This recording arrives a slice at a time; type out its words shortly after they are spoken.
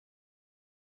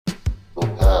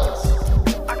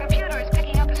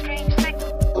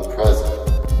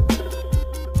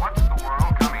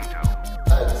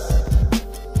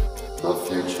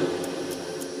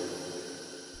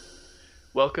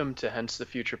Welcome to Hence the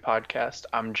Future podcast.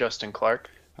 I'm Justin Clark,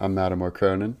 I'm Mattimore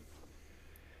Cronin.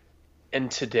 and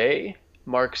today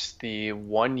marks the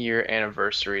 1 year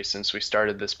anniversary since we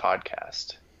started this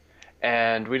podcast.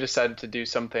 And we decided to do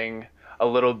something a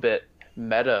little bit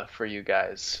meta for you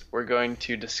guys. We're going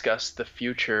to discuss the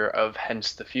future of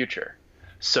Hence the Future.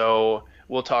 So,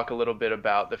 we'll talk a little bit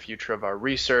about the future of our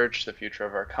research, the future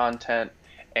of our content,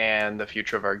 and the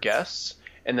future of our guests.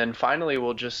 And then finally,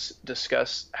 we'll just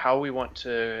discuss how we want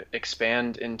to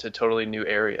expand into totally new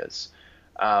areas,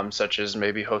 such as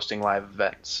maybe hosting live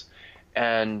events.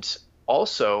 And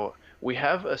also, we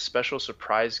have a special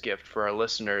surprise gift for our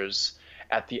listeners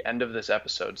at the end of this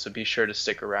episode, so be sure to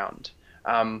stick around.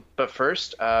 But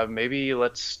first, maybe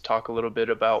let's talk a little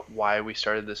bit about why we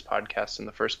started this podcast in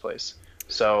the first place.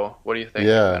 So, what do you think,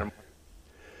 Yeah. Adam?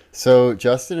 So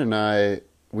Justin and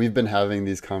we've been having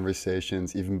these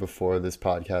conversations even before this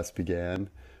podcast began,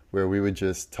 where we would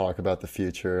just talk about the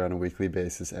future on a weekly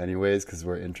basis anyways, because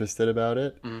we're interested about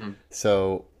it. Mhm.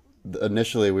 So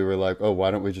initially we were like, oh,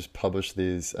 why don't we just publish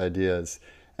these ideas?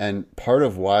 And part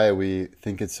of why we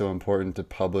think it's so important to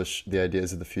publish the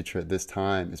ideas of the future at this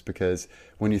time is because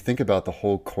when you think about the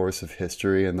whole course of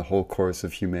history and the whole course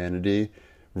of humanity,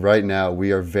 right now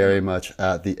we are very much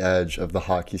at the edge of the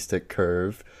hockey stick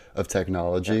curve of Yeah.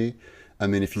 technology. I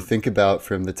mean, if you think about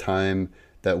from the time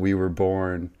that we were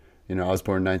born, I was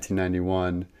born in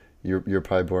 1991. You're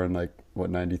probably born like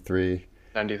what, 93?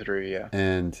 93, yeah.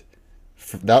 And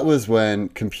that was when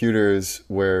computers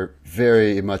were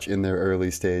very much in their early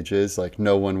stages. Like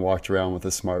no one walked around with a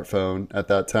smartphone at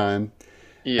that time.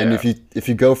 And Yeah. if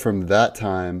you go from that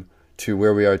time to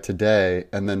where we are today,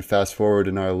 and then fast forward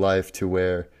in our life to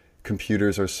where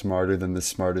computers are smarter than the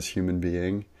smartest human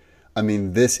being, I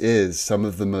mean, this is some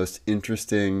of the most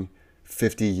interesting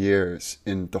 50 years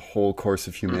in the whole course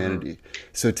of Hmm. humanity.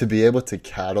 So to be able to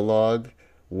catalog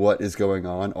what is going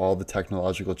on, all the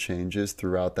technological changes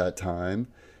throughout that time,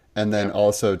 and then Yeah.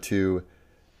 also to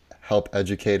help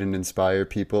educate and inspire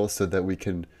people so that we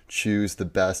can choose the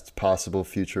best possible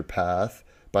future path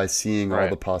by seeing all Right.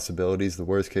 the possibilities, the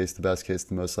worst case, the best case,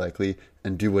 the most likely,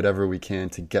 and do whatever we can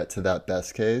to get to that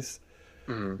best case.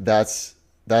 Mhm.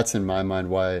 That's in my mind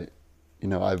why,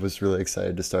 I was really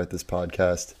excited to start this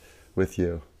podcast with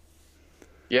you.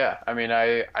 Yeah, I mean,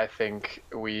 I think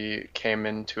we came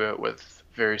into it with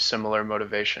very similar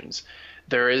motivations.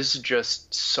 There is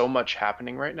just so much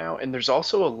happening right now, and there's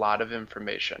also a lot of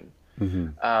information.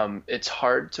 Hmm. It's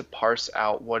hard to parse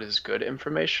out what is good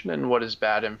information and what is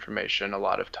bad information a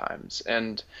lot of times.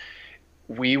 And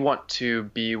we want to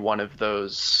be one of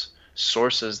those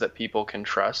sources that people can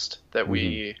trust, that Hmm.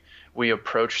 we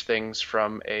approach things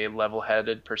from a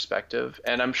level-headed perspective.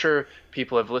 And I'm sure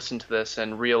people have listened to this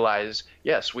and realize,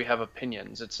 yes, we have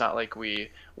opinions. It's not like we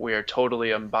are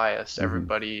totally unbiased. Hmm.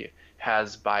 Everybody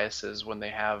has biases when they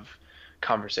have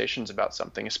conversations about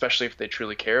something, especially if they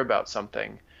truly care about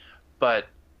something. But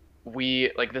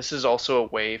we like this is also a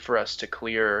way for us to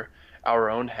clear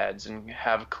our own heads and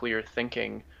have clear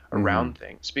thinking Hmm. around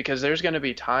things, because there's going to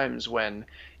be times when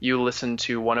you listen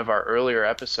to one of our earlier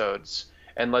episodes,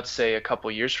 and let's say a couple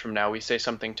years from now we say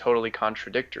something totally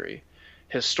contradictory.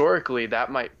 Historically that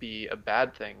might be a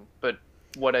bad thing, but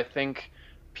what I think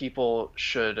people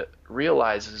should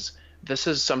realize is this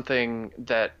is something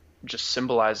that just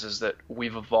symbolizes that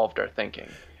we've evolved our thinking.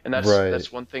 And Right.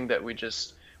 that's one thing that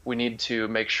we need to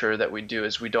make sure that we do,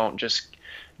 is we don't just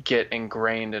get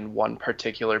ingrained in one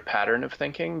particular pattern of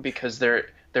thinking, because there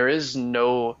is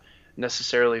no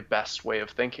necessarily best way of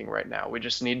thinking right now. We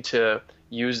just need to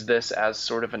use this as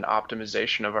sort of an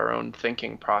optimization of our own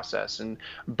thinking process, and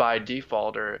by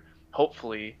default, or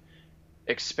hopefully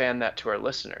expand that to our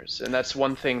listeners. And that's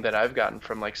one thing that I've gotten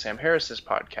from like Sam Harris's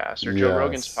podcast or Joe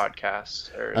Rogan's Yes.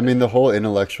 podcast or I mean, the whole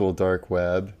intellectual dark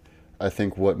web, I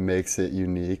think what makes it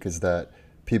unique is that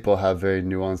people have very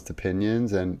nuanced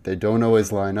opinions and they don't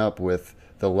always line up with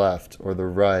the left or the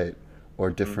right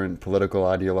or mm, different political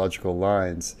ideological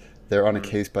lines. They're on a mm,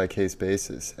 case by case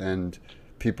basis. And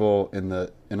people in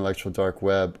the intellectual dark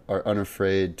web are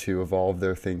unafraid to evolve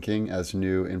their thinking as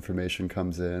new information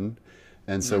comes in.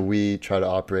 And so mm, we try to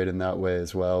operate in that way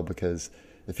as well because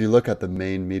if you look at the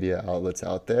main media outlets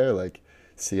out there, like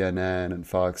CNN and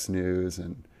Fox News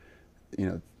and you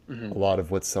know mm, a lot of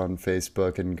what's on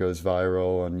Facebook and goes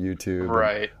viral on YouTube, and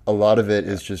right, a lot of it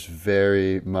yeah, is just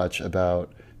very much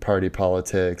about party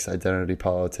politics, identity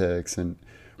politics, and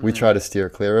we mm, try to steer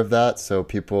clear of that so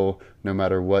people, no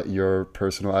matter what your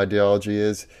personal ideology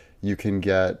is, you can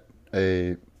get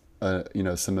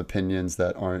some opinions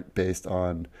that aren't based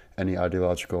on any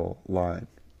ideological line.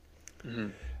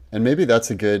 mm, And maybe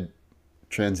that's a good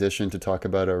transition to talk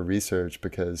about our research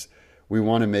because we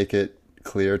want to make it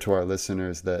clear to our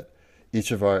listeners that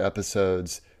each of our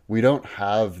episodes, we don't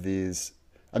have these.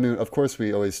 I mean, of course,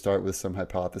 we always start with some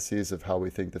hypotheses of how we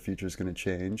think the future is going to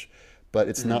change, but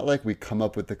it's Hmm. not like we come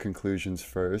up with the conclusions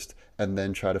first and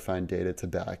then try to find data to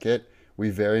back it. We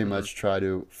very Hmm. much try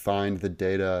to find the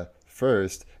data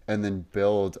first and then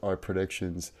build our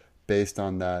predictions based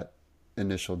on that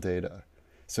initial data.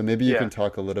 So maybe you Yeah. can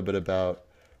talk a little bit about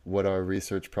what our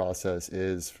research process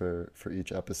is for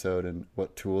each episode and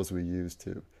what tools we use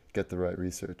to get the right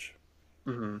research.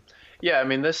 Hmm. Yeah, I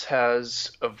mean, this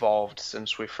has evolved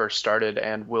since we first started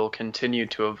and will continue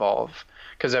to evolve.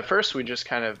 Because at first we just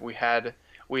kind of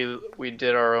we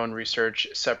did our own research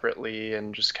separately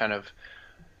and just kind of,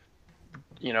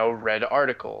 read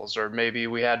articles, or maybe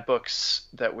we had books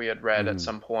that we had read at Hmm.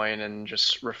 some point and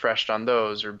just refreshed on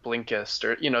those, or Blinkist,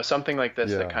 or something like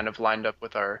this that Yeah. kind of lined up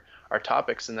with our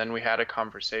topics, and then we had a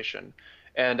conversation.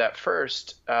 And at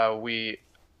first,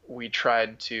 we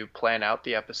tried to plan out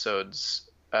the episodes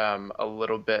a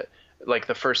little bit. Like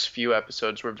the first few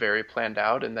episodes were very planned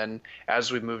out, and then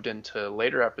as we moved into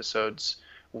later episodes,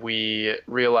 we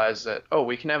realized that, oh,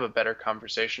 we can have a better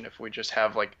conversation if we just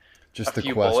have like a Just the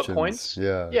few bullet questions. points.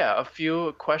 Yeah. Yeah, a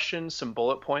few questions, some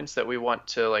bullet points that we want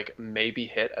to like maybe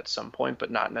hit at some point,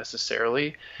 but not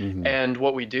necessarily. Hmm. And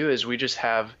what we do is we just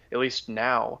have, at least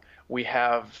now, we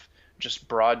have just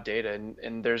broad data,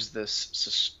 and there's this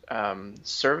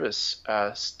service,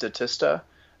 Statista,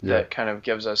 Yeah. that kind of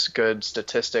gives us good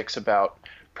statistics about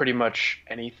pretty much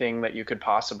anything that you could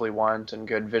possibly want and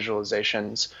good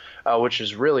visualizations, which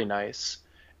is really nice.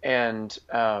 And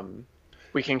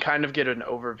we can kind of get an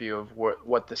overview of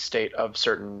what the state of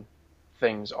certain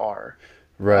things are.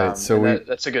 Right. So And we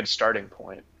that's a good starting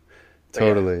point. But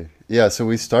yeah. totally. Yeah, so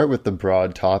we start with the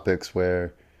broad topics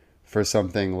where for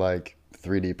something like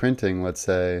 3D printing, let's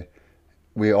say,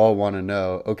 we all want to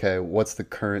know, okay, what's the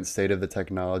current state of the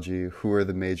technology? Who are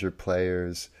the major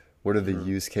players? What are the Hmm.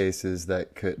 use cases that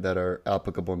are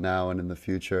applicable now and in the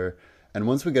future? And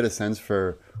once we get a sense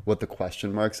for what the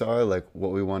question marks are, like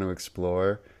what we want to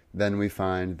explore, then we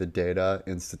find the data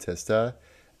in Statista.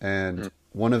 And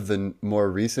one of the more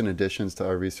recent additions to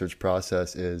our research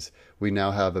process is we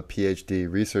now have a PhD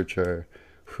researcher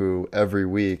who every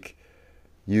week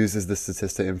uses the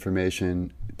Statista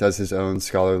information, does his own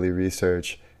scholarly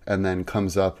research, and then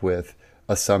comes up with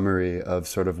a summary of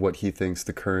sort of what he thinks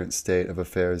the current state of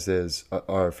affairs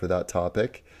are for that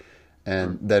topic.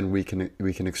 And then we can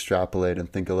extrapolate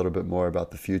and think a little bit more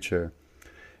about the future.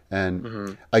 And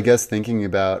Hmm. I guess thinking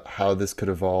about how this could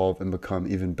evolve and become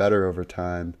even better over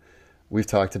time, we've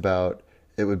talked about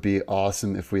it would be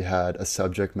awesome if we had a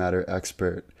subject matter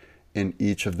expert in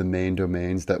each of the main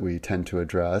domains that we tend to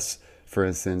address. For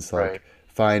instance, Right. like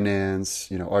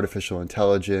finance, artificial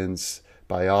intelligence,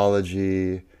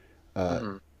 biology. Uh,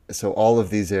 Hmm. so all of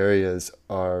these areas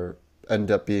are end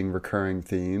up being recurring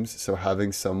themes. So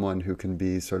having someone who can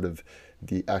be sort of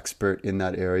the expert in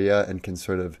that area and can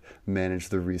sort of manage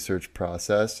the research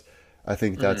process, I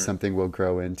think that's Hmm. something we'll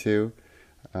grow into.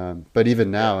 But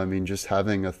even Yeah. now, I mean, just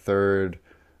having a third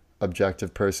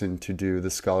objective person to do the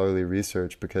scholarly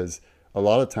research, because a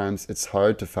lot of times it's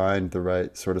hard to find the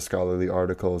right sort of scholarly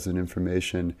articles and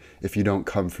information if you don't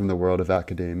come from the world of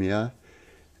academia.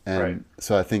 Right. And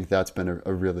so I think that's been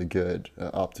a really good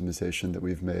optimization that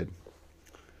we've made.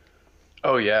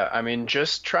 Oh yeah. I mean,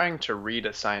 just trying to read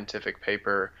a scientific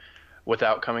paper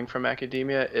without coming from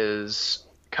academia is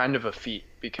kind of a feat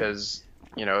because,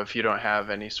 if you don't have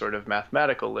any sort of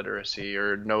mathematical literacy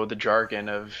or know the jargon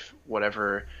of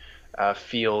whatever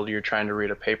field you're trying to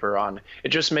read a paper on, it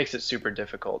just makes it super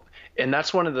difficult. And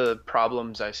that's one of the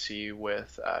problems I see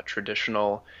with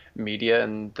traditional media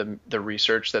and the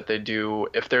research that they do.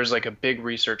 If there's like a big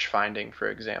research finding, for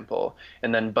example,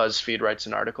 and then BuzzFeed writes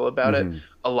an article about it, Hmm.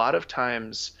 a lot of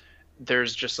times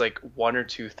there's just like one or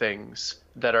two things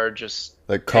that are just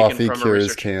Like taken coffee from a cures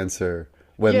research. cancer,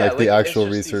 when Yeah, like the like it's actual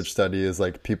just research these. study is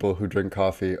like people who drink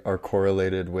coffee are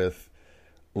correlated with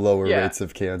lower Yeah, rates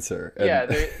of cancer. And yeah,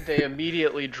 they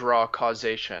immediately draw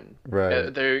causation.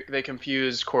 right. They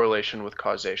confuse correlation with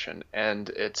causation, and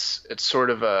it's sort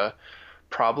of a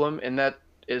problem, and that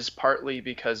is partly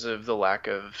because of the lack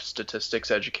of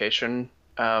statistics education,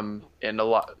 and a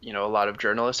lot of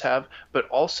journalists have, but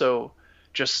also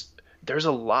just there's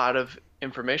a lot of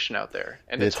information out there,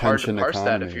 and The it's hard to attention parse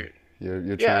that if economy. you're.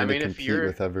 You're Yeah, I trying to mean, compete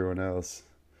with everyone else.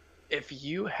 if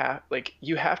you have like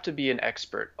you have to be an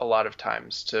expert a lot of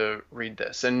times to read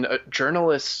this, and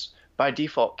journalists by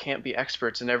default can't be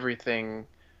experts in everything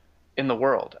in the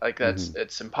world. Like Hmm.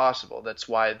 it's impossible. That's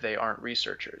why they aren't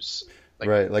researchers, like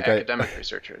Right. Like I academic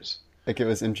researchers. like it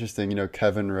was interesting. You know,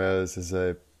 Kevin Rose is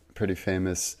a pretty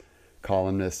famous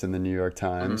columnist in the New York Hmm.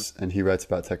 Times, and he writes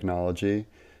about technology.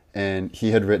 And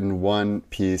he had written one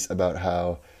piece about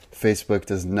how Facebook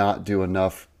does not do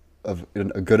enough of a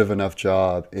good of enough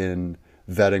job in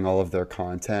vetting all of their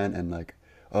content, and like,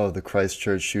 oh, the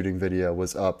Christchurch shooting video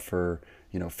was up for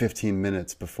 15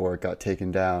 minutes before it got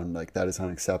taken down. Like that is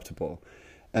unacceptable.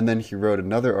 And then he wrote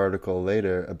another article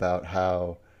later about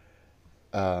how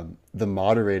the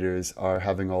moderators are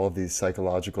having all of these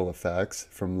psychological effects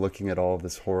from looking at all of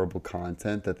this horrible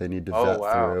content that they need to Oh vet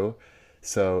wow. through.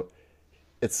 So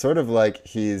it's sort of like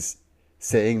he's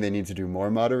saying they need to do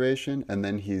more moderation, and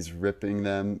then he's ripping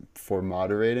them for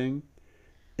moderating,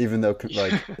 even though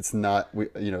like it's not,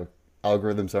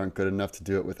 algorithms aren't good enough to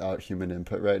do it without human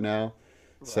input right now.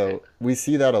 Right. So we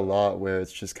see that a lot where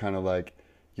it's just kind of like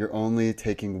you're only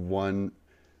taking one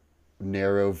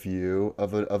narrow view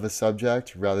of a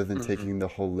subject rather than Hmm. taking the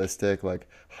holistic, like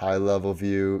high level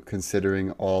view,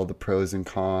 considering all the pros and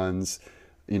cons,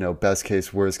 best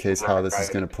case, worst case, how this is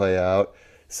going Right. to play out.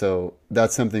 So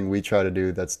that's something we try to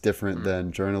do that's different Mm.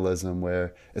 than journalism,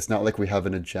 where it's not like we have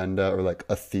an agenda or like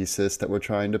a thesis that we're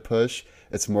trying to push.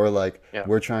 It's more like Yeah.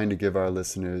 we're trying to give our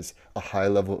listeners a high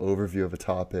level overview of a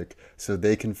topic so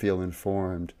they can feel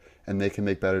informed and they can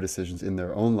make better decisions in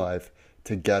their own life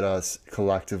to get us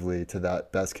collectively to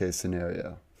that best case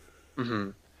scenario. Hmm.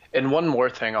 And one more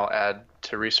thing I'll add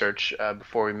to research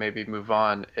before we maybe move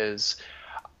on is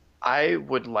I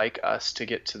would like us to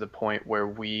get to the point where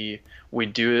we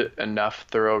do enough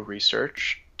thorough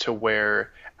research to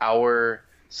where our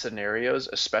scenarios,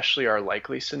 especially our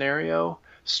likely scenario,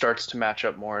 starts to match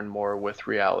up more and more with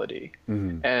reality.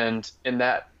 Hmm. And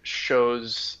that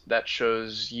shows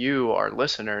you, our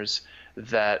listeners,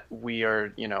 that we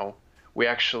are, we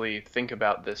actually think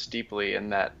about this deeply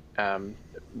and that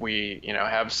we,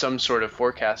 have some sort of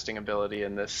forecasting ability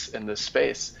in this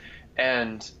space.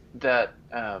 And that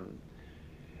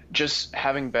just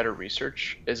having better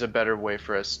research is a better way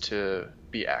for us to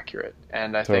be accurate.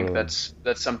 And I think Totally.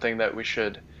 that's something that we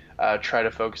should try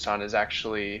to focus on is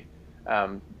actually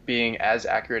being as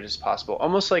accurate as possible.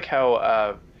 Almost like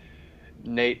how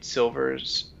Nate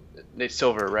Silver's Nate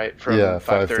Silver, right, Yeah,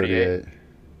 from 538.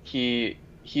 538.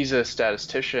 He's a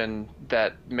statistician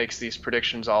that makes these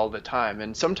predictions all the time,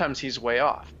 and sometimes he's way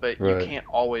off, but you Right. can't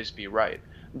always be right.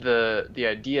 The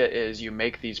idea is you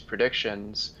make these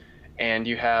predictions and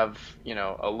you have,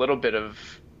 a little bit of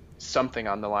something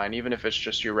on the line, even if it's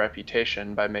just your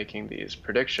reputation by making these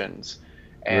predictions.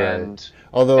 Right. And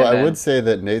Although and I would then say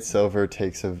that Nate Silver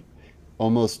takes a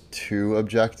almost too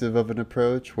objective of an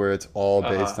approach where it's all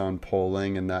based uh on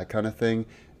polling and that kind of thing.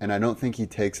 And I don't think he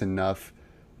takes enough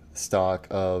stock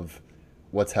of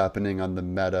what's happening on the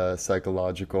meta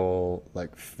psychological, like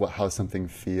how something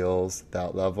feels,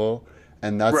 that level.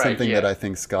 And that's right, something that yeah. I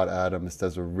think Scott Adams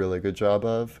does a really good job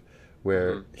of,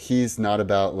 where Hmm. he's not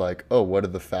about like, oh, what do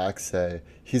the facts say?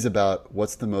 He's about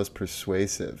what's the most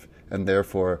persuasive and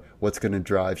therefore what's going to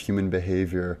drive human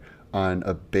behavior on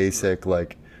a Hmm. basic,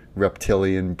 like,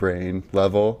 reptilian brain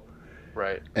level.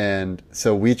 Right. And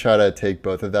so we try to take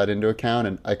both of that into account.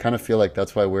 And I kind of feel like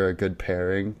that's why we're a good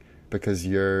pairing, because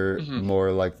you're Hmm.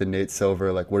 more like the Nate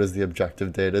Silver, like, what does the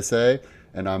objective data say?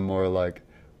 And I'm more like,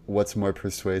 what's more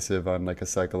persuasive on like a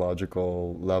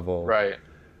psychological level. Right.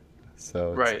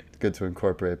 So it's Right. good to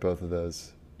incorporate both of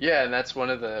those. Yeah, and that's one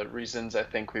of the reasons I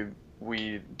think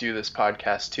we do this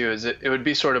podcast too, is it would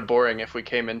be sort of boring if we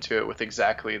came into it with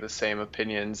exactly the same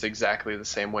opinions, exactly the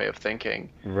same way of thinking.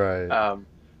 Right. Um,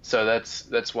 so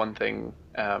that's one thing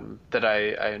that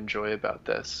I enjoy about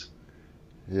this.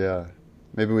 Yeah.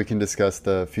 Maybe we can discuss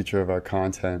the future of our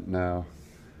content now.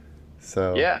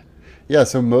 So, Yeah. yeah,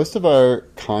 so most of our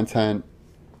content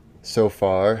so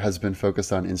far has been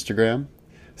focused on Instagram.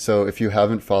 So if you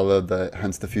haven't followed the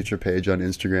Hence the Future page on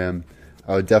Instagram,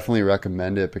 I would definitely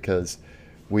recommend it because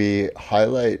we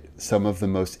highlight some of the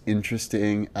most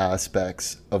interesting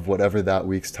aspects of whatever that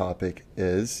week's topic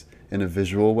is in a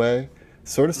visual way,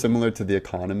 sort of Hmm. similar to The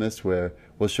Economist, where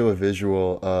we'll show a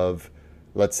visual of,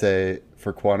 let's say,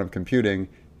 for quantum computing,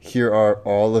 here are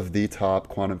all of the top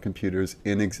quantum computers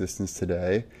in existence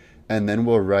today. And then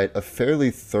we'll write a fairly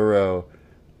thorough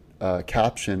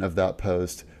caption of that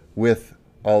post with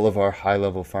all of our high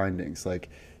level findings. Like,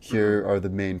 Hmm. here are the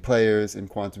main players in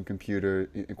quantum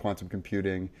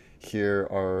computing. Here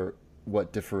are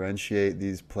what differentiate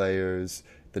these players,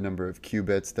 the number of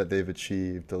qubits that they've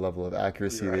achieved, the level of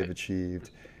accuracy they've Right. achieved.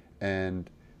 And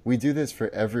we do this for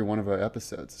every one of our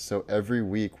episodes. So every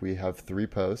week we have 3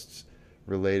 posts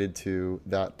related to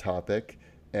that topic,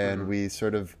 and Hmm. we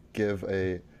sort of give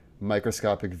a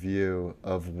microscopic view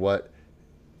of what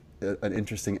an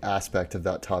interesting aspect of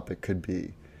that topic could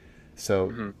be. So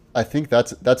Hmm. I think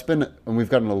that's been, and we've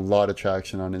gotten a lot of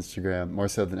traction on Instagram, more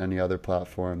so than any other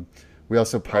platform. We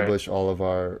also Right. publish all of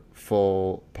our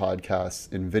full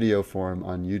podcasts in video form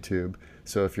on YouTube.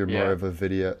 So if you're more Yeah. of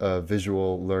a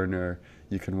visual learner,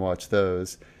 you can watch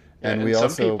those. Yeah, And and we some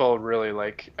also, people really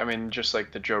like, I mean, just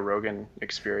like the Joe Rogan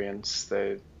experience,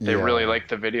 they really yeah, like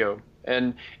the video.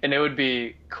 And it would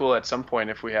be cool at some point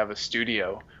if we have a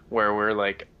studio where we're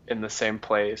like in the same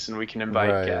place and we can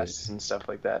invite right. guests and stuff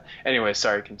like that. Anyway,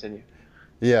 sorry, continue.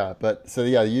 Yeah, but so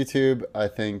yeah, YouTube, I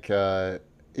think,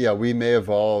 yeah, we may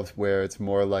evolve where it's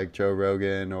more like Joe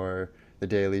Rogan or The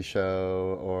Daily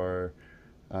Show or,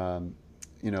 um,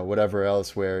 whatever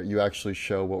else where you actually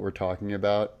show what we're talking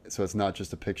about. So it's not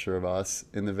just a picture of us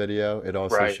in the video, it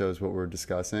also Right, shows what we're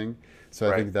discussing. So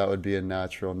I right. think that would be a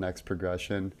natural next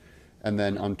progression. And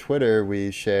then on Twitter,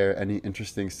 we share any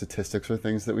interesting statistics or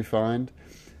things that we find.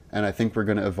 And I think we're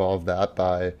going to evolve that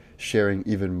by sharing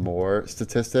even more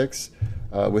statistics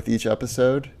with each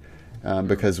episode Mm.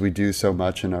 because we do so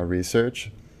much in our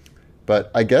research. But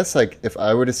I guess like if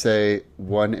I were to say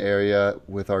one area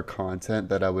with our content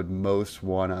that I would most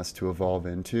want us to evolve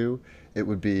into, it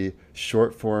would be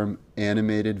short form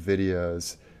animated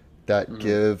videos that Hmm.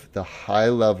 give the high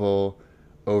level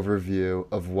overview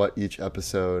of what each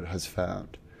episode has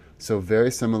found. So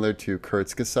very similar to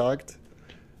Kurzgesagt,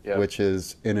 Yeah. which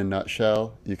is in a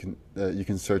nutshell. You can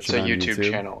search It's it a on YouTube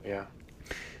YouTube, channel, yeah.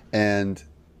 and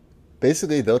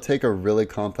basically they'll take a really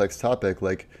complex topic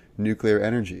like nuclear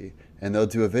energy, and they'll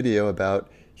do a video about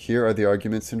here are the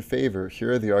arguments in favor,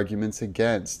 here are the arguments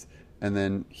against, and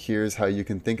then here's how you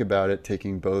can think about it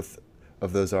taking both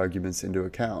of those arguments into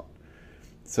account.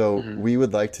 So Hmm. we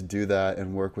would like to do that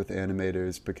and work with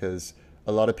animators because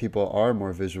a lot of people are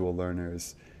more visual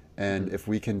learners. And Hmm. if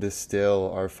we can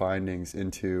distill our findings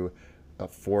into a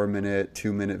 4 minute,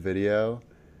 2 minute video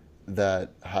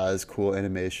that has cool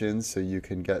animations so you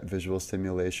can get visual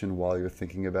stimulation while you're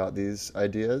thinking about these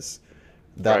ideas,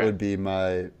 that Right. would be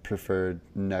my preferred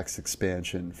next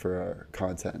expansion for our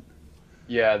content.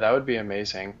 Yeah, that would be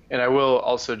amazing. And I will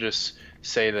also just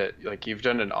say that like you've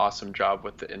done an awesome job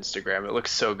with the Instagram. It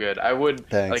looks so good. I would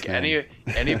Thanks, like man.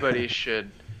 anybody should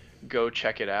go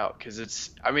check it out because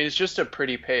it's I mean it's just a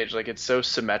pretty page. Like it's so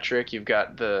symmetric. You've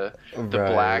got the Right.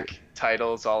 black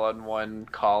titles all on one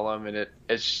column and it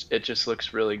just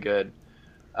looks really good.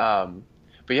 Um,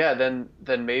 but yeah, then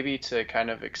maybe to kind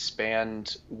of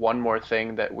expand one more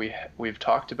thing that we've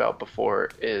talked about before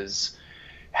is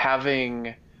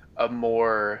having a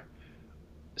more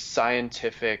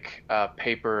scientific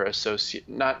paper associate,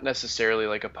 not necessarily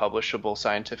like a publishable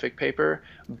scientific paper,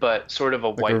 but sort of a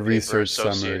Like a white paper research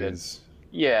associated, summaries.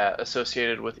 yeah,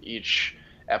 associated with each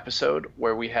episode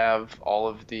where we have all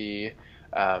of the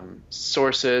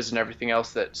sources and everything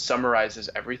else that summarizes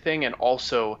everything and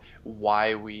also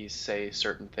why we say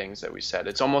certain things that we said.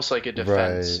 It's almost like a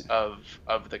defense Right.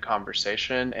 of the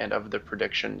conversation and of the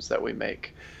predictions that we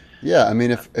make. Yeah, I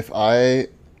mean, if I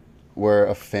were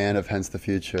a fan of Hence the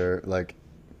Future, like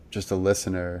just a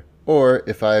listener, or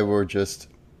if I were just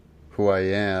who I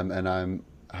am and I'm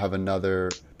have another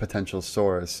potential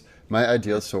source, my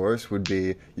ideal source would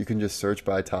be you can just search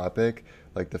by topic,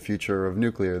 like the future of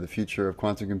nuclear, the future of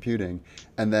quantum computing,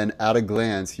 and then at a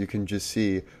glance you can just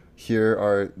see here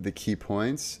are the key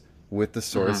points with the Hmm.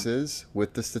 sources,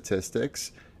 with the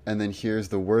statistics, and then here's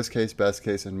the worst case, best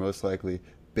case, and most likely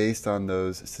based on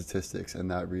those statistics and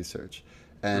that research.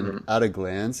 And Hmm. at a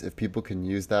glance, if people can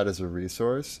use that as a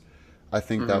resource, I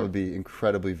think that Hmm. would be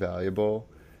incredibly valuable.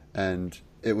 And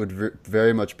it would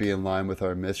very much be in line with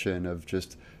our mission of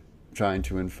just trying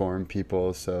to inform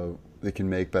people so they can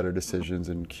make better decisions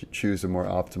and choose a more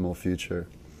optimal future.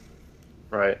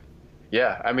 Right.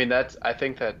 Yeah, I mean that's I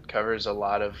think that covers a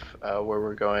lot of where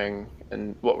we're going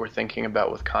and what we're thinking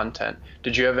about with content.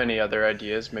 Did you have any other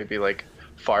ideas, maybe like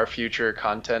far future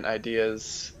content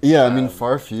ideas? Yeah, I mean, Um,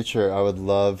 far future, I would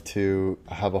love to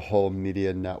have a whole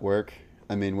media network.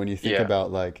 I mean, when you think yeah.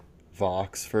 about like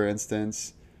Vox, for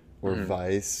instance, or Hmm.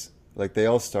 Vice, like they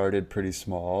all started pretty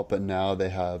small, but now they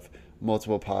have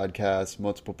multiple podcasts,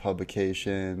 multiple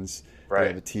publications, they have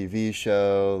Right. a TV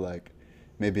show, like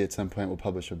maybe at some point we'll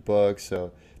publish a book.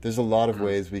 So there's a lot of Hmm.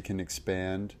 ways we can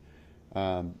expand.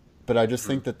 But I just Hmm.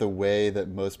 think that the way that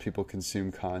most people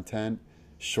consume content,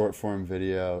 short form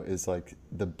video is like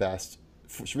the best.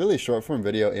 Really, short form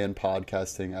video and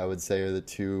podcasting, I would say, are the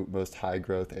two most high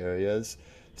growth areas.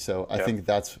 So I Yep. think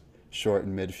that's short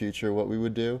and mid future what we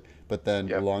would do. But then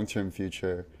Yep. long term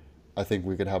future, I think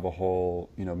we could have a whole,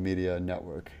 media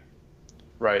network.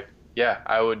 Right. Yeah,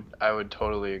 I would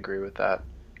totally agree with that.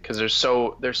 because there's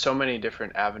so many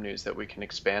different avenues that we can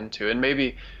expand to, and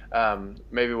maybe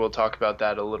we'll talk about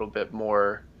that a little bit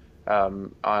more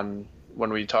on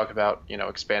when we talk about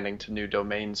expanding to new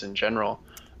domains in general.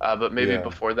 But maybe Yeah.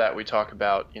 before that, we talk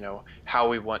about how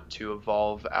we want to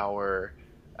evolve our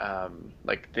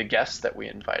like the guests that we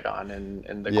invite on,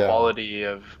 and the Yeah. quality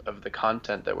of the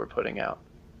content that we're putting out.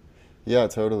 Yeah,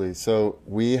 totally. So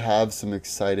we have some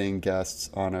exciting guests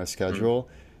on our Mm-hmm. schedule.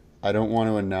 I don't want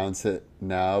to announce it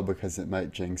now because it might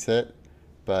jinx it,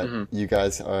 but Mm-hmm. you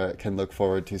guys can look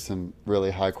forward to some really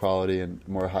high quality and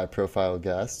more high profile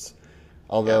guests. Yeah.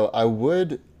 Although I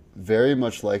would very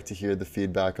much like to hear the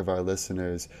feedback of our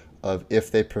listeners of if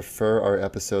they prefer our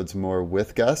episodes more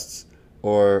with guests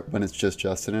or when it's just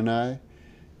Justin and I.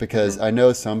 Because Mm-hmm. I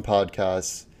know some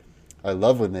podcasts I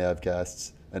love when they have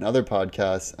guests, and other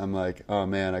podcasts I'm like, oh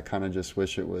man, I kind of just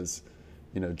wish it was,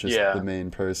 just the Yeah.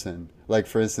 main person. Like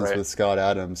for instance, Right. with Scott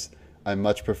Adams, I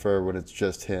much prefer when it's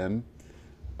just him,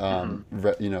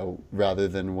 Mm-hmm. rather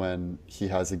than when he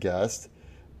has a guest.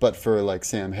 But for like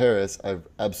Sam Harris, I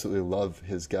absolutely love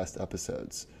his guest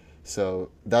episodes. So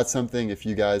that's something, if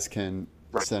you guys can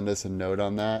Right. send us a note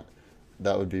on that,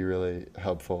 that would be really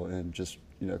helpful in just,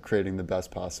 creating the best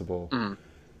possible Mm.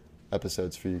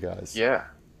 episodes for you guys. Yeah.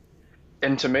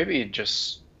 And to maybe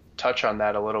just touch on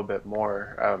that a little bit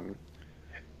more,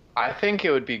 I think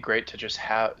it would be great to just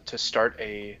have to start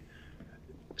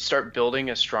building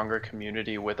a stronger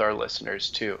community with our listeners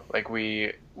too. Like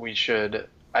we should.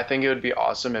 I think it would be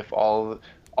awesome if all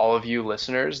of you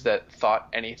listeners that thought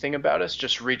anything about us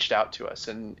just reached out to us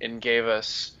and gave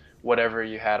us whatever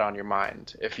you had on your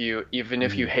mind. If you even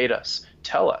if you Hmm. hate us,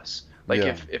 tell us. Like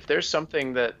Yeah. if there's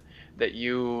something that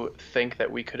you think that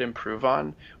we could improve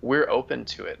on, we're open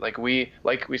to it. Like we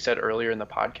said earlier in the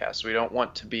podcast, we don't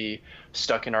want to be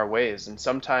stuck in our ways, and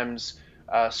sometimes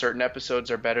certain episodes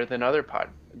are better than other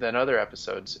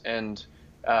episodes, and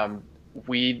um,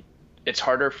 we it's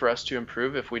harder for us to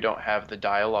improve if we don't have the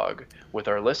dialogue with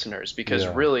our listeners, because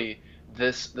Yeah. really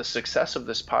the success of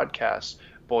this podcast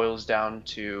boils down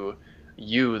to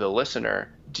you, the listener.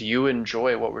 Do you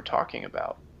enjoy what we're talking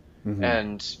about? Hmm.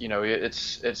 And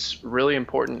it's really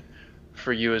important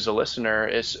for you as a listener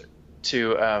is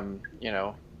to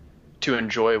to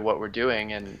enjoy what we're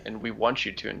doing, and we want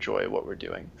you to enjoy what we're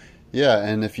doing. Yeah,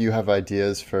 and if you have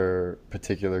ideas for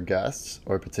particular guests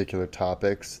or particular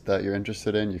topics that you're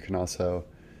interested in, you can also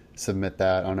submit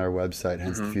that on our website, Hmm.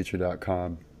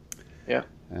 hencethefuture.com. Yeah.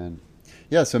 And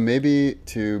yeah, so maybe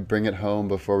to bring it home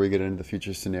before we get into the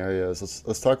future scenarios,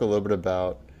 let's talk a little bit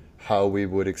about how we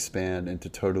would expand into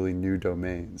totally new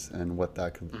domains and what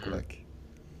that could look Hmm. like.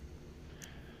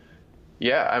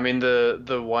 Yeah, I mean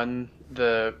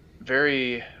the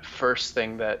very first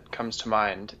thing that comes to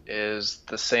mind is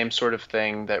the same sort of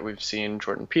thing that we've seen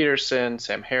Jordan Peterson,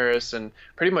 Sam Harris, and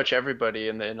pretty much everybody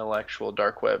in the intellectual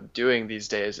dark web doing these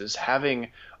days, is having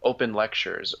open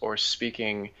lectures or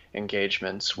speaking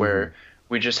engagements Hmm. where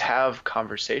we just have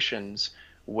conversations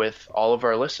with all of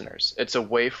our listeners. It's a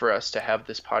way for us to have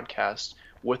this podcast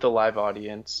with a live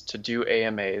audience, to do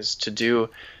AMAs, to do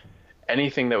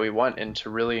anything that we want, and to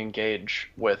really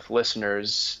engage with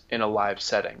listeners in a live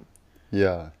setting.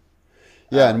 Yeah.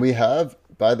 Yeah, and we Um, have,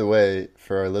 by the way,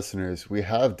 for our listeners, we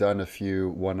have done a few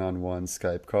one-on-one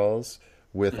Skype calls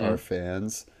with our mhm.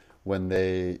 fans when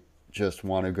they just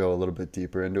want to go a little bit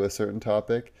deeper into a certain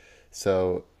topic.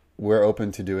 So we're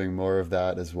open to doing more of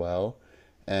that as well.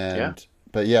 Yeah.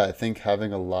 But yeah, I think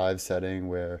having a live setting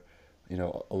where,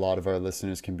 a lot of our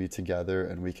listeners can be together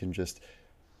and we can just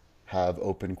have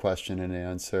open question and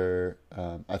answer,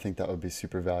 I think that would be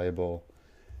super valuable.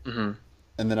 Hmm.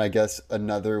 And then I guess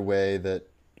another way that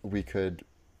we could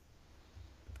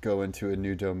go into a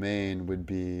new domain would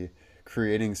be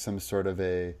creating some sort of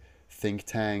a think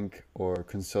tank or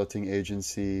consulting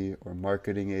agency or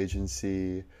marketing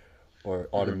agency or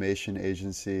Hmm. automation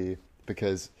agency,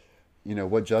 because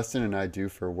what Justin and I do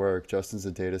for work. Justin's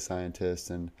a data scientist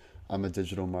and I'm a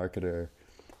digital marketer,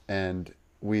 and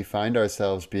we find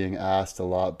ourselves being asked a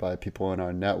lot by people in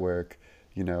our network,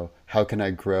 how can I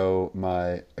grow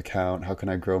my account? How can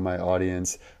I grow my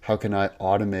audience? How can I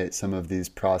automate some of these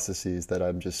processes that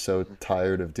I'm just so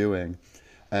tired of doing?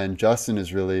 And Justin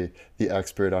is really the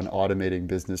expert on automating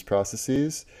business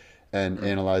processes and Hmm.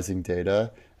 analyzing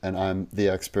data. And I'm the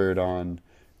expert on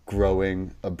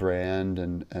growing a brand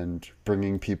and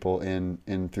bringing people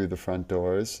in through the front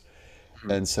doors.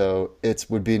 Hmm. And so it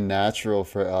would be natural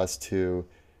for us to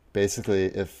basically,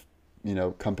 if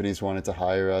companies wanted to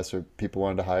hire us or people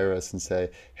wanted to hire us and say,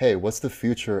 hey, what's the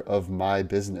future of my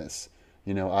business?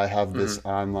 I have this Hmm.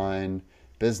 online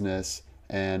business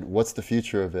and what's the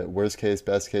future of it, worst case,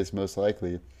 best case, most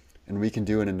likely, and we can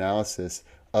do an analysis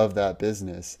of that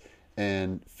business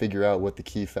and figure out what the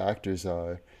key factors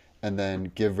are, and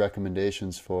then give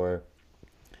recommendations for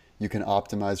you can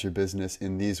optimize your business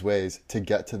in these ways to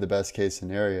get to the best case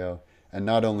scenario. And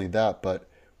not only that, but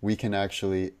we can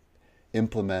actually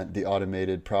implement the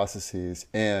automated processes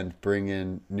and bring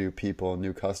in new people,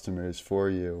 new customers for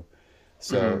you.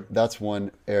 So that's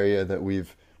one area that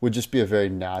we've would just be a very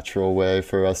natural way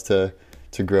for us to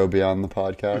grow beyond the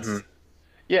podcast.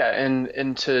 Yeah,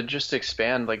 and to just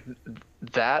expand, like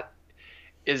that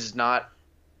is not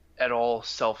at all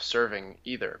self-serving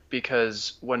either,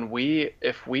 because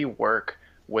if we work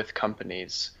with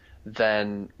companies,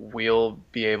 then we'll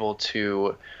be able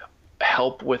to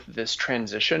help with this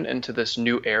transition into this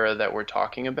new era that we're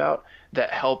talking about,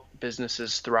 that help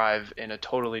businesses thrive in a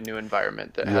totally new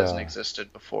environment that hasn't Yeah.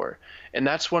 existed before. And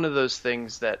that's one of those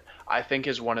things that I think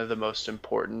is one of the most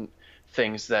important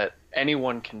things that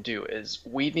anyone can do, is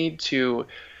we need to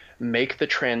make the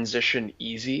transition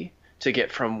easy to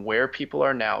get from where people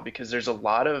are now, because there's a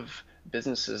lot of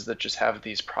businesses that just have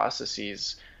these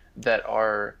processes that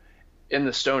are in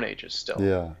the Stone Ages still.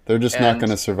 Yeah. They're just not going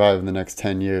And to survive in the next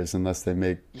 10 years unless they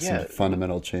make some yeah,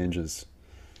 fundamental changes.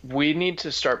 we need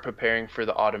to start preparing for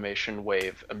the automation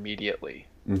wave immediately.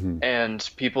 And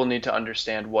people need to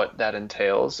understand what that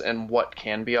entails and what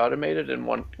can be automated and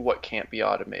what can't be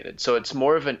automated. So it's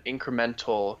more of an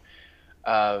incremental,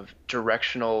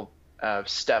 directional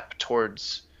step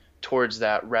towards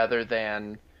that, rather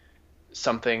than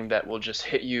something that will just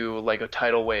hit you like a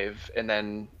tidal wave and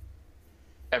then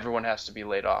everyone has to be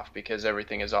laid off because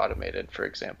everything is automated, for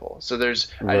example. So I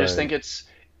just Right. think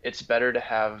it's better to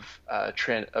have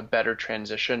a better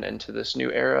transition into this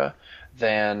new era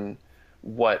than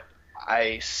what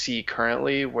I see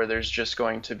currently, where there's just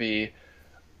going to be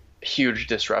huge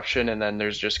disruption and then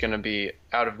there's just going to be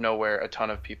out of nowhere a ton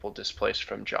of people displaced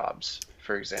from jobs,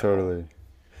 for example. Totally.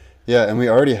 Yeah, and we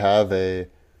already have a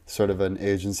sort of an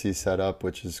agency set up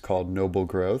which is called Noble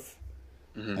Growth.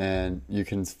 And you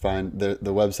can find the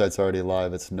website's already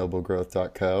live. It's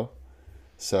noblegrowth.co.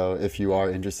 So if you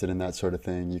are interested in that sort of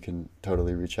thing, you can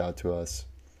totally reach out to us.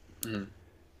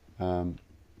 Um,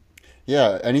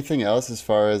 yeah, anything else as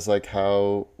far as like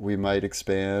how we might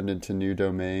expand into new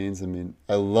domains? I mean,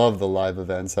 I love the live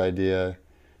events idea.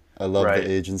 I love the Right.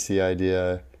 agency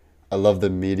idea. I love the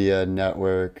media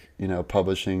network,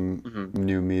 publishing Hmm.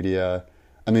 new media.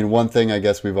 I mean, one thing I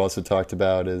guess we've also talked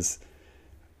about is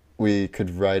we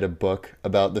could write a book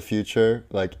about the future,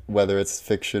 like whether it's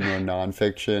fiction or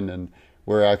nonfiction. And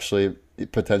we're actually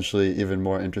potentially even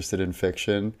more interested in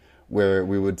fiction, where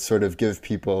we would sort of give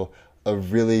people a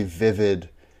really vivid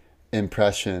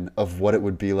impression of what it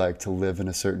would be like to live in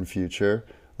a certain future.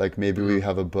 Like maybe we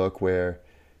have a book where,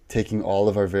 taking all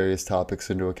of our various topics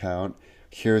into account,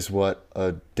 here's what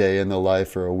a day in the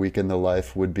life or a week in the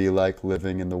life would be like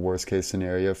living in the worst case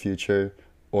scenario future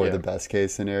or the Yeah. best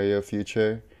case scenario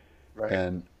future. Right.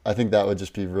 And I think that would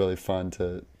just be really fun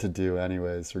to do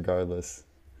anyways, regardless.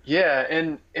 Yeah,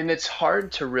 and it's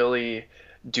hard to really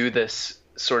do this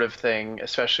sort of thing,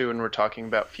 especially when we're talking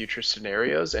about future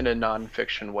scenarios in a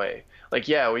nonfiction way. Like,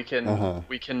 yeah, Uh-huh.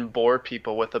 we can bore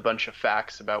people with a bunch of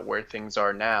facts about where things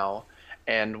are now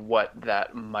and what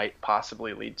that might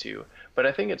possibly lead to. But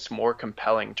I think it's more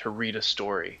compelling to read a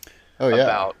story Oh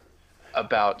yeah.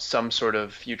 about some sort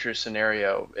of future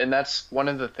scenario. And that's one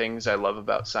of the things I love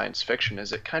about science fiction,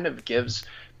 is it kind of gives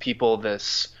people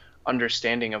this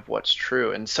understanding of what's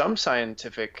true. And some science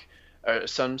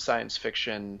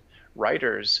fiction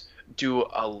writers do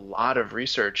a lot of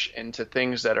research into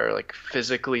things that are like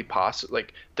physically possible,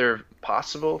 like they're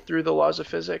possible through the laws of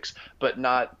physics, but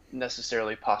not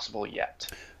necessarily possible yet.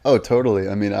 Oh, totally.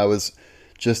 I mean, I was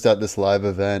just at this live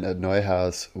event at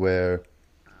Neuhaus where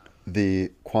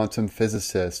the quantum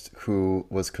physicist who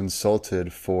was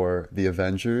consulted for the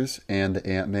Avengers and the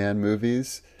Ant-Man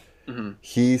movies, Hmm.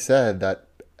 he said that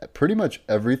pretty much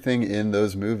everything in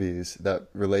those movies that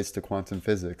relates to quantum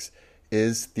physics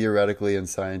is theoretically and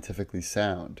scientifically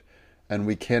sound. And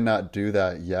we cannot do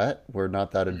that yet. We're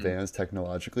not that Hmm. advanced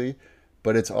technologically,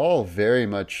 but it's all very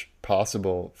much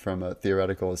possible from a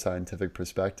theoretical and scientific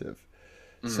perspective.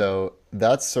 Hmm. So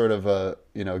that's sort of a,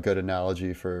 good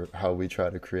analogy for how we try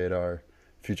to create our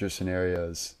future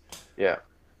scenarios. Yeah.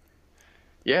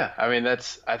 Yeah, I mean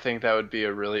I think that would be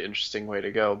a really interesting way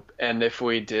to go. And if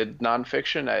we did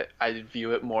nonfiction, I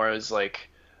view it more as like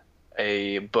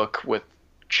a book with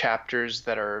chapters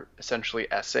that are essentially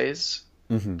essays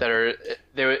Hmm. that are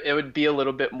it would be a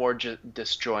little bit more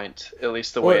disjoint, at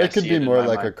least the Or way I it could see be it in more my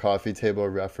like a mind. coffee table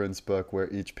reference book where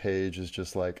each page is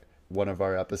just like one of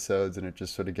our episodes and it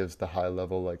just sort of gives the high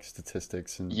level like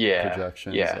statistics and Yeah,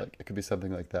 projections. yeah. Like it could be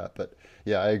something like that. But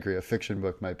yeah, I agree. A fiction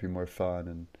book might be more fun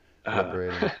and Uh,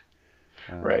 liberating.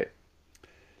 Um, right.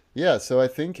 yeah, so I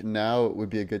think now would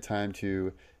be a good time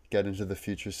to get into the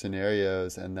future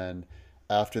scenarios, and then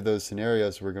after those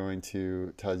scenarios, we're going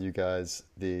to tell you guys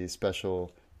the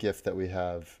special gift that we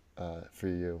have for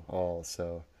you all.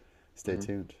 So stay Hmm.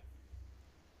 tuned.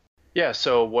 Yeah,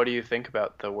 so what do you think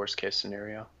about the worst case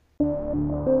scenario?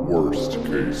 Worst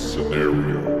case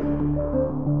scenario.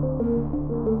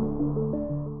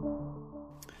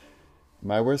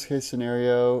 My worst case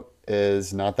scenario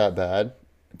is not that bad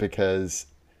because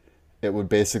it would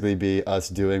basically be us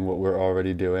doing what we're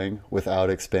already doing without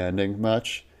expanding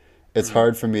much. It's Hmm.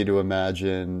 hard for me to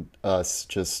imagine us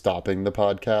just stopping the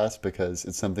podcast because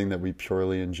it's something that we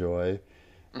purely enjoy.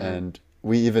 Hmm. And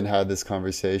we even had this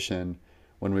conversation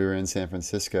when we were in San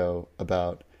Francisco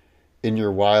about in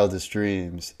your wildest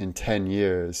dreams in 10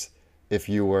 years, if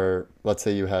you were, let's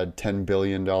say you had $10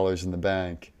 billion in the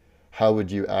bank, how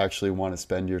would you actually want to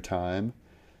spend your time?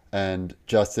 And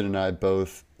Justin and I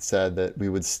both said that we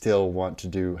would still want to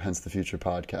do Hence the Future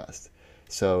podcast.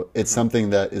 So it's Hmm. something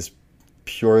that is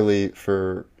purely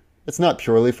for, it's not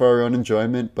purely for our own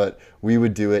enjoyment, but we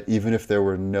would do it even if there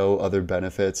were no other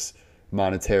benefits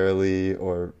monetarily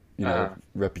or, Uh-huh.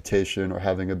 reputation or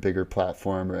having a bigger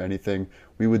platform or anything.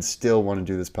 We would still want to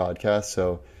do this podcast.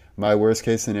 So my worst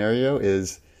case scenario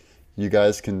is you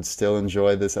guys can still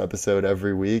enjoy this episode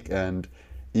every week. And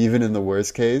even in the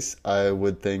worst case, I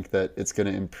would think that it's going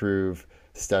to improve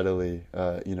steadily,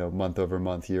 month over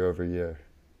month, year over year.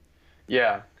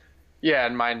 Yeah. Yeah,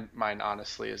 and mine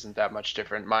honestly isn't that much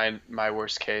different. My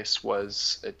worst case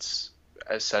was it's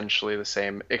essentially the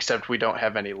same, except we don't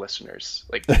have any listeners.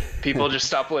 Like people just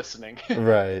stop listening.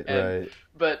 Right, And right.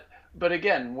 but but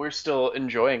again, we're still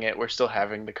enjoying it. We're still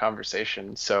having the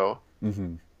conversation. So,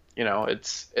 Hmm.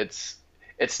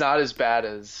 it's not as bad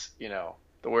as,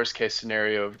 the worst case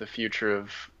scenario of the future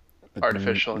of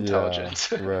artificial Yeah,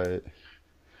 intelligence. right.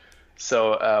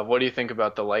 So, what do you think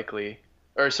about the likely,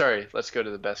 or sorry, let's go to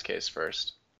the best case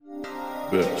first.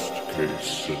 Best case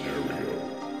scenario.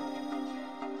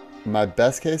 My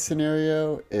best case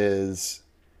scenario is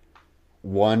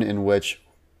one in which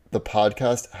the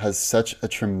podcast has such a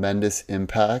tremendous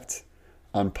impact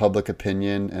on public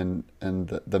opinion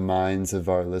and the minds of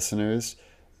our listeners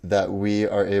that we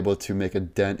are able to make a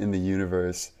dent in the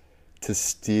universe to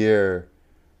steer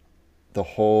the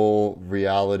whole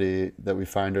reality that we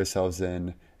find ourselves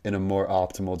in a more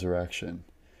optimal direction.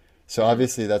 So Hmm.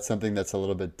 obviously that's something that's a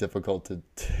little bit difficult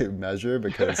to measure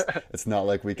because it's not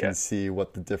like we Yeah. can see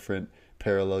what the different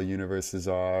parallel universes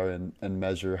are and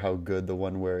measure how good the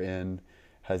one we're in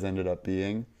has ended up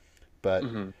being. But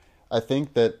Hmm. I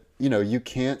think that, you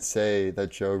can't say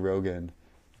that Joe Rogan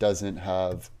doesn't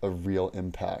have a real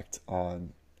impact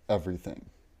on everything,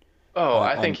 Oh,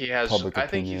 I think on he has. public I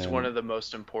think he's one opinion. of the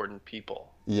most important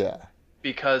people Yeah,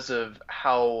 because of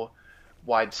how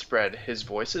widespread his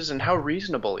voice is and how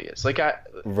reasonable he is. Like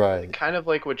right. kind of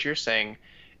like what you're saying,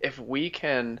 if we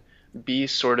can be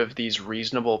sort of these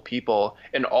reasonable people,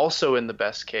 and also in the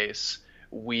best case,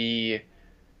 we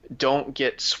don't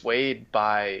get swayed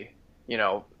by, you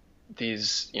know,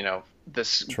 this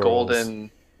Trolls.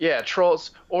 golden, yeah,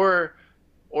 trolls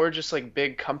or just like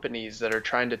big companies that are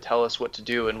trying to tell us what to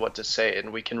do and what to say,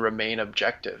 and we can remain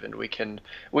objective, and we can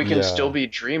still Yeah. be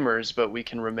dreamers, but we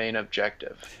can remain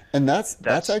objective. And that's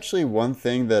That's actually one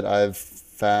thing that I've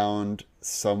found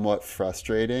somewhat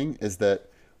frustrating is that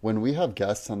when we have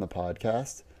guests on the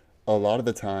podcast, a lot of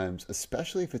the times,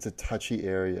 especially if it's a touchy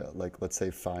area, like let's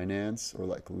say finance or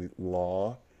like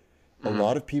law, a mhm,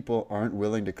 lot of people aren't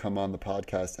willing to come on the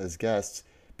podcast as guests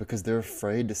because they're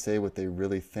afraid to say what they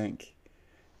really think.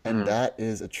 And mhm, that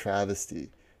is a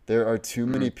travesty. There are too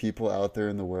many mhm, people out there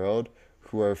in the world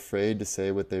who are afraid to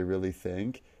say what they really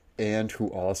think and who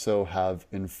also have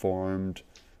informed,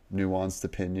 nuanced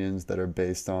opinions that are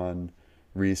based on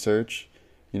research.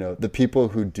 The people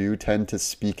who do tend to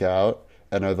speak out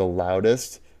and are the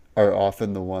loudest are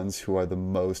often the ones who are the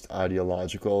most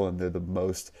ideological and they're the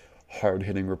most hard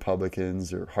hitting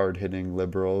Republicans or hard hitting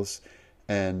liberals.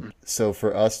 And mhm, so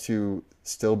for us to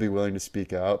still be willing to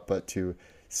speak out, but to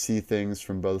see things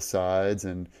from both sides,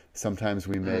 and sometimes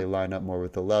we may mhm. line up more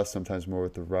with the left, sometimes more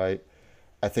with the right.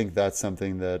 I think that's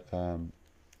something that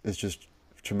is just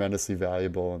tremendously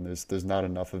valuable, and there's not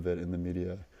enough of it in the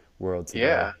media world today.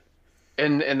 Yeah.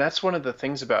 And that's one of the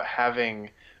things about having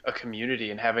a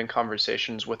community and having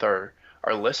conversations with our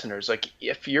listeners. Like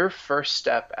if your first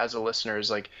step as a listener is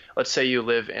like, let's say you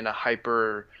live in a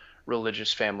hyper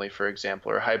religious family, for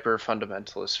example, or a hyper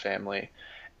fundamentalist family,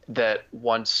 that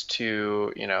wants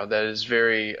to, that is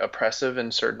very oppressive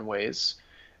in certain ways,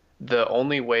 the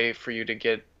only way for you to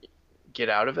get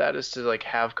out of that is to like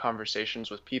have conversations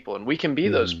with people, and we can be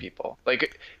those Hmm. people.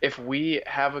 Like if we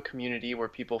have a community where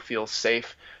people feel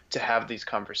safe to have these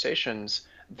conversations,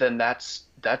 then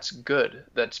that's good.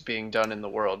 That's being done in the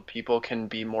world. People can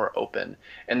be more open.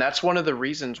 And that's one of the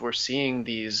reasons we're seeing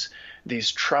these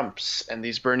Trumps and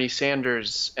these Bernie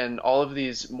Sanders and all of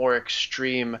these more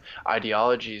extreme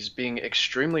ideologies being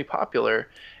extremely popular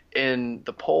in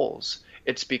the polls.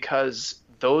 It's because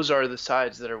those are the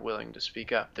sides that are willing to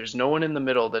speak up. There's no one in the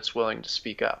middle that's willing to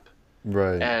speak up.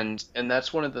 Right. And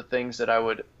that's one of the things that I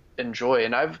would enjoy.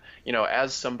 And I've,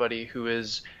 as somebody who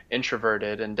is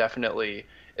introverted and definitely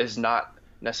is not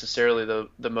necessarily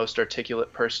the most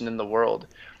articulate person in the world,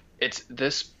 it's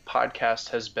this podcast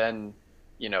has been,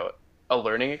 you know, a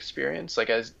learning experience. Like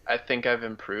I think I've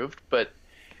improved, but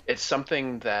it's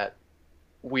something that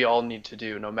we all need to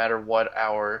do, no matter what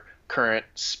our current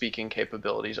speaking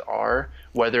capabilities are,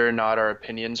 whether or not our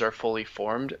opinions are fully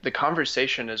formed. The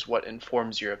conversation is what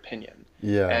informs your opinion.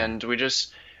 Yeah. And we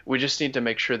just need to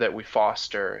make sure that we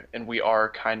foster, and we are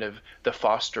kind of the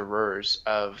fosterers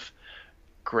of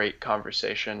great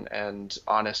conversation and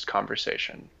honest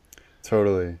conversation.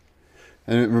 Totally.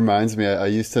 And it reminds me, I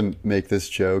used to make this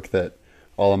joke that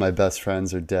all of my best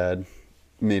friends are dead,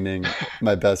 meaning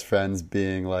my best friends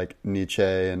being like Nietzsche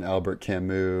and Albert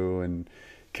Camus and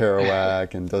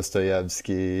Kerouac and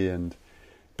Dostoevsky. And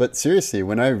but seriously,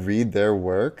 when I read their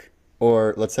work,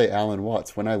 or let's say Alan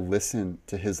Watts, when I listen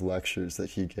to his lectures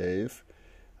that he gave,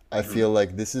 I Mhm. feel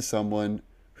like this is someone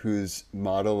whose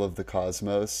model of the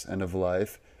cosmos and of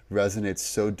life resonates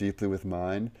so deeply with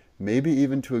mine, maybe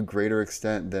even to a greater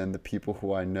extent than the people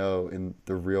who I know in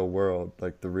the real world,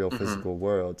 like the real Mhm. physical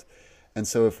world. And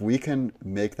so if we can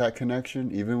make that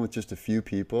connection, even with just a few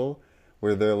people,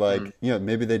 where they're Mhm. like,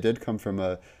 maybe they did come from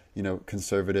a,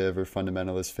 conservative or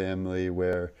fundamentalist family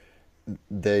where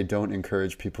they don't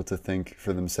encourage people to think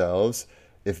for themselves.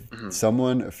 If Mhm.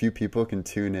 someone, a few people can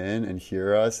tune in and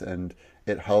hear us and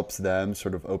it helps them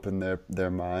sort of open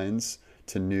their minds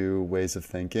to new ways of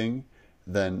thinking,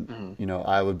 then, Mhm.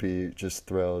 I would be just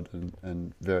thrilled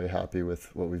and very happy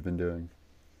with what we've been doing.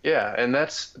 Yeah, and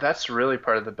that's really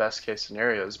part of the best case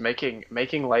scenario is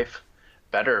making life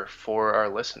better for our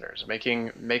listeners,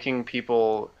 making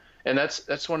people, and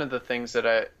that's one of the things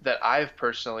that I've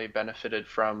personally benefited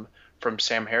from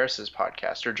Sam Harris's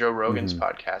podcast or Joe Rogan's Hmm.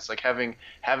 podcast, like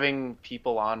having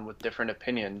people on with different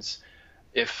opinions.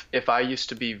 If I used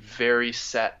to be very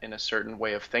set in a certain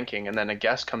way of thinking, and then a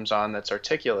guest comes on that's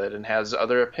articulate and has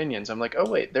other opinions, I'm like, oh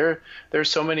wait, there's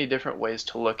so many different ways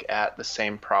to look at the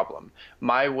same problem.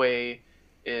 My way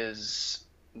is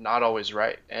not always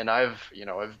right, and I've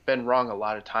been wrong a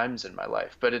lot of times in my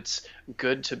life, but it's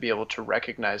good to be able to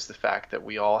recognize the fact that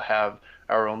we all have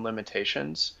our own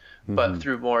limitations. But Hmm.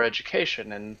 through more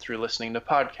education and through listening to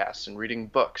podcasts and reading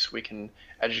books, we can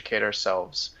educate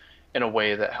ourselves in a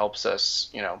way that helps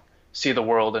us, see the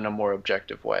world in a more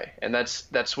objective way. And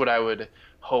that's what I would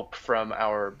hope from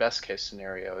our best case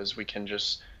scenario is we can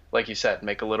just, like you said,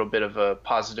 make a little bit of a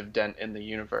positive dent in the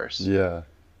universe. Yeah,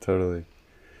 totally.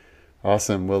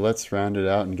 Awesome. Well, let's round it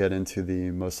out and get into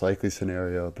the most likely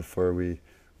scenario before we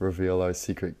reveal our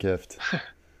secret gift.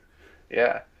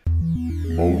 Yeah.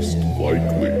 Most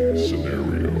likely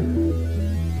scenario.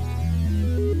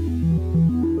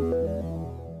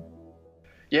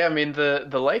 Yeah, I mean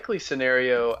the likely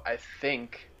scenario I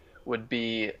think would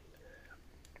be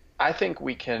I think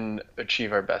we can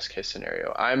achieve our best case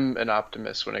scenario. I'm an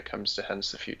optimist when it comes to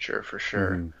hence the future for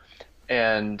sure. Hmm.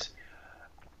 And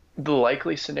the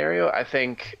likely scenario, I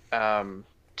think,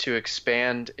 to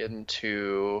expand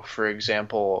into, for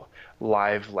example,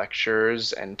 live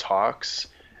lectures and talks,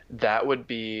 that would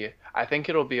be, I think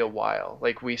it'll be a while.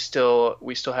 Like we still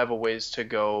have a ways to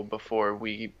go before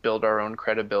we build our own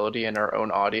credibility and our own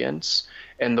audience.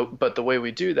 But the way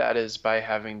we do that is by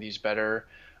having these better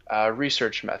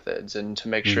research methods and to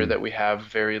make sure Hmm. that we have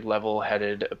very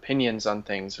level-headed opinions on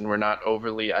things and we're not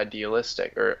overly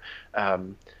idealistic or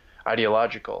um,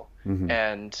 ideological. Hmm.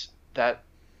 And that,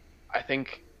 I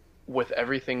think, with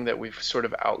everything that we've sort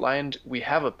of outlined, we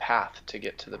have a path to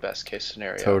get to the best case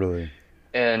scenario. Totally.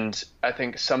 And I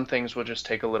think some things will just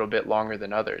take a little bit longer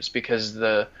than others because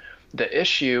the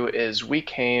issue is I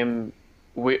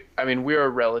mean, we're a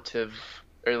relative,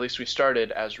 or at least we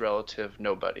started as relative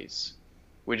nobodies.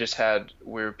 We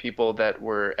were people that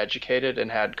were educated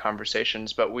and had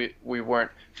conversations, but we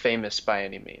weren't famous by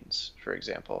any means, for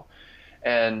example.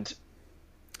 And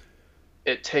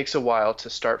it takes a while to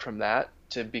start from that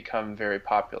to become very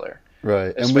popular,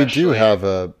 Right. And we do especially. have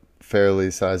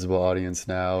fairly sizable audience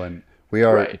now, and we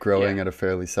are Right, growing yeah. at a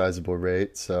fairly sizable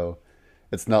rate. So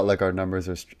it's not like our numbers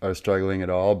are struggling at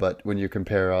all. But when you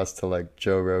compare us to like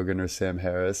Joe Rogan or Sam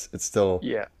Harris, it's still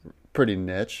Yeah. pretty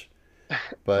niche.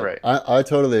 But Right. I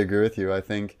totally agree with you. I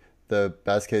think the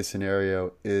best case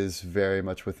scenario is very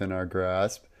much within our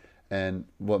grasp. And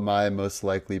what my most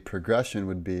likely progression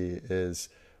would be is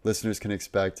listeners can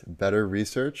expect better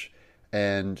research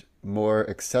and more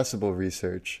accessible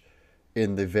research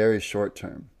in the very short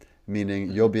term,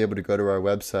 meaning you'll be able to go to our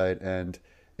website, and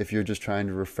if you're just trying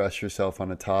to refresh yourself on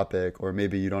a topic, or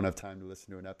maybe you don't have time to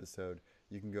listen to an episode,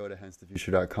 you can go to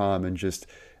hencethefuture.com and just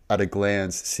at a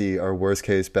glance see our worst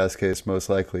case, best case, most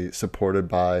likely, supported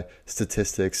by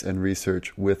statistics and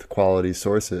research with quality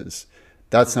sources.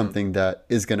 That's something that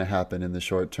is going to happen in the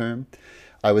short term.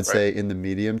 I would say in the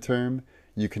medium term,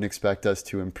 you can expect us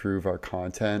to improve our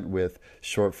content with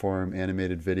short form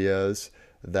animated videos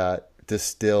that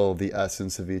distill the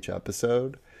essence of each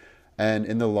episode. And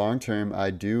in the long term, I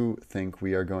do think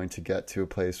we are going to get to a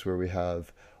place where we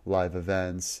have live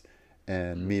events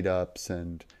and meetups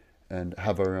and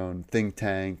have our own think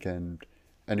tank, and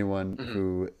anyone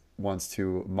who wants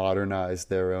to modernize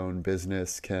their own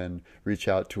business can reach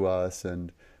out to us,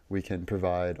 and we can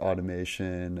provide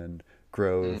automation and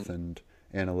growth and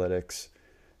analytics.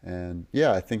 And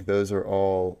yeah, I think those are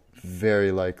all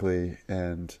very likely,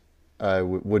 and I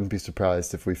wouldn't be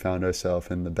surprised if we found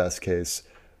ourselves in the best case,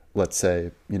 let's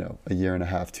say, a year and a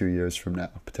half, 2 years from now,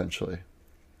 potentially.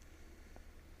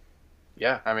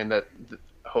 Yeah, I mean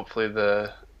hopefully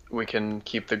we can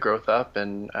keep the growth up,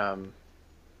 and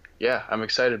yeah, I'm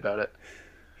excited about it.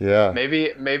 Yeah.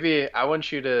 Maybe I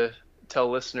want you to tell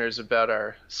listeners about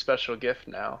our special gift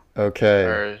now,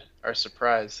 Okay. our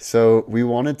surprise. So we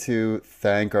wanted to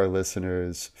thank our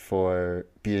listeners for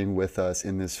being with us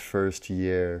in this first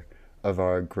year of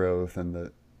our growth and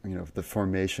the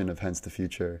formation of Hence the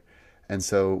Future. And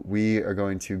so we are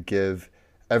going to give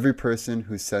every person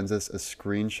who sends us a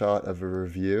screenshot of a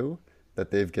review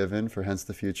that they've given for Hence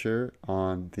the Future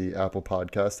on the Apple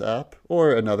Podcast app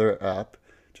or another app,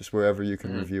 just wherever you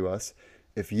can review us.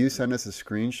 If you send us a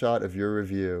screenshot of your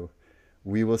review,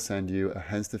 we will send you a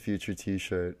Hence the Future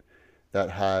t-shirt that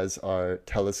has our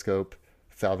telescope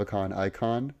favicon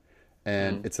icon.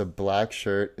 And it's a black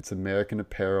shirt. It's American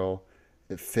Apparel.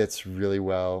 It fits really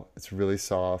well. It's really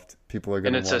soft. People are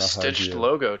going to want to hug you. And it's a stitched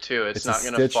logo too. It's not a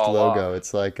going to stitched fall logo. off.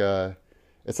 It's like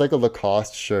a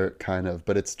Lacoste shirt kind of,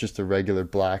 but it's just a regular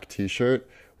black t-shirt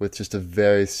with just a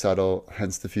very subtle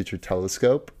Hence the Future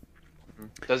telescope.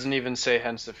 Doesn't even say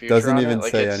Hence the Future Doesn't on even it.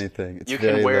 Like say anything. It's you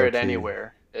very can wear it low-key.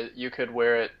 anywhere. You could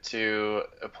wear it to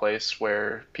a place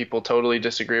where people totally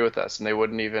disagree with us, and they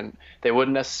wouldn't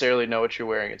necessarily know what you're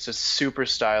wearing. It's a super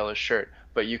stylish shirt,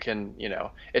 but you can,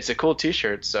 it's a cool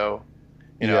t-shirt, so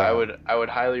Yeah. I would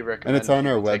highly recommend. And it's on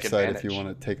our people take website if you advantage.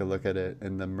 want to take a look at it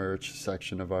in the merch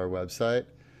section of our website.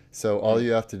 So all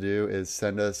you have to do is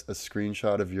send us a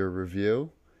screenshot of your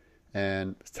review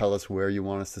and tell us where you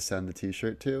want us to send the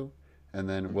t-shirt to. And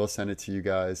then we'll send it to you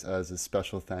guys as a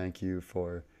special thank you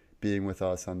for being with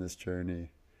us on this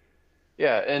journey.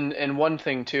 Yeah, and one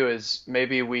thing too is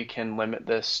maybe we can limit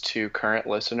this to current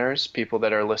listeners, people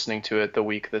that are listening to it the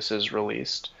week this is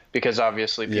released, because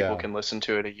obviously people Yeah. can listen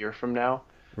to it a year from now.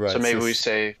 Right. So maybe So we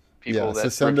say people yeah, so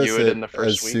that send review us it in the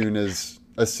first as week.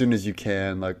 soon as you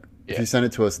can. Like if Yeah. you send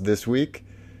it to us this week,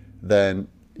 then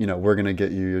we're gonna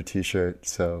get you your t-shirt.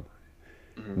 So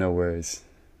no worries.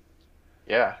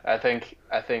 Yeah, I think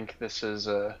this is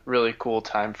a really cool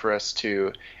time for us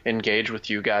to engage with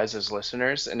you guys as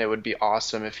listeners, and it would be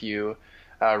awesome if you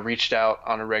reached out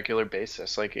on a regular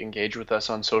basis, like engage with us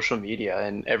on social media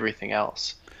and everything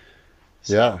else.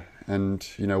 Yeah, and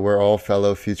we're all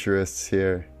fellow futurists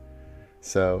here.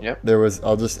 So Yep.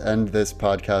 I'll just end this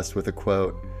podcast with a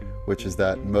quote, which is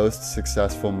that most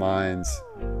successful minds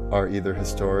are either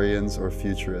historians or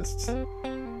futurists,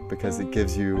 because it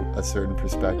gives you a certain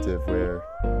perspective where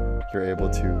you're able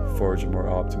to forge a more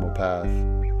optimal path.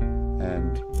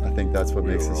 And I think that's what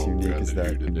makes us unique, is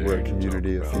that we're a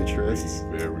community of futurists,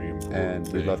 and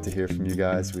we'd love to hear from you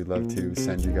guys. We'd love to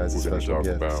send you guys a special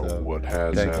gift. So what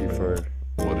has thank you happened,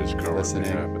 for what is currently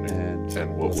listening, happening,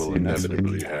 and what we'll see will you next week.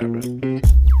 inevitably happen.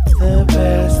 The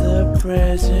past, the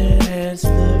present, and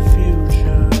the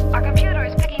future. Our computer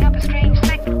is picking up a strange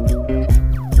signal.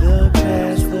 The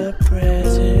past, the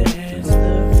present, and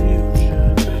the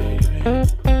future, baby.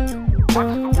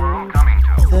 What's the world coming to?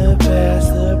 The past,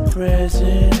 the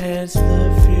present, and the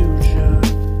future.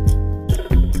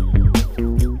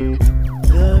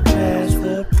 The past,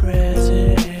 the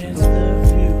present, and the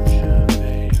future,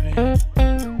 baby.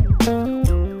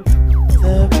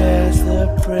 The past,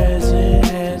 the present.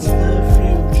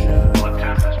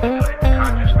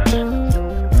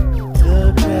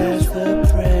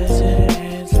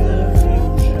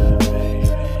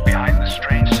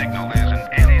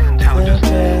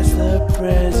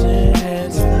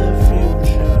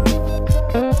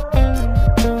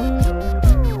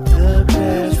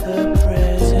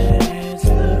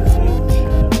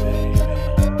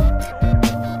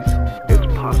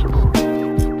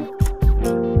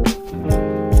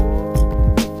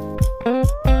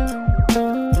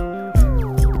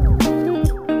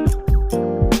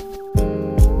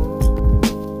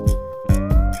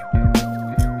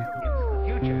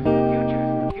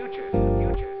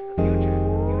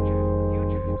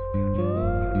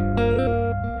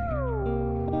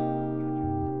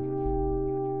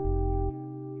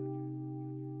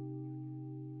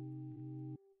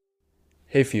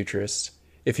 Hey futurists,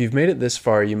 if you've made it this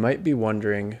far, you might be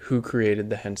wondering who created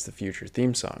the Hence the Future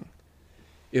theme song.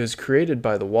 It was created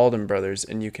by the Walden Brothers,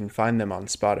 and you can find them on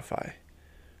Spotify.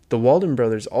 The Walden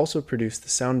Brothers also produced the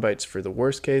sound bites for the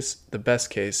worst case, the best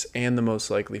case, and the most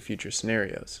likely future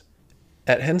scenarios.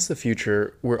 At Hence the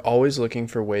Future, we're always looking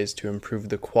for ways to improve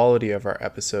the quality of our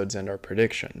episodes and our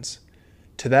predictions.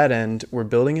 To that end, we're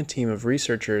building a team of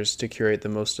researchers to curate the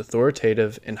most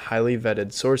authoritative and highly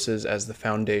vetted sources as the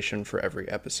foundation for every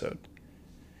episode.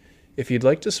 If you'd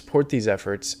like to support these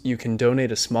efforts, you can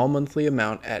donate a small monthly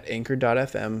amount at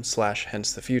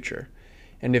anchor.fm/hencethefuture.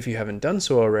 And if you haven't done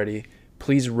so already,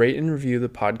 please rate and review the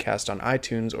podcast on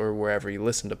iTunes or wherever you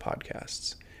listen to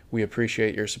podcasts. We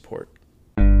appreciate your support.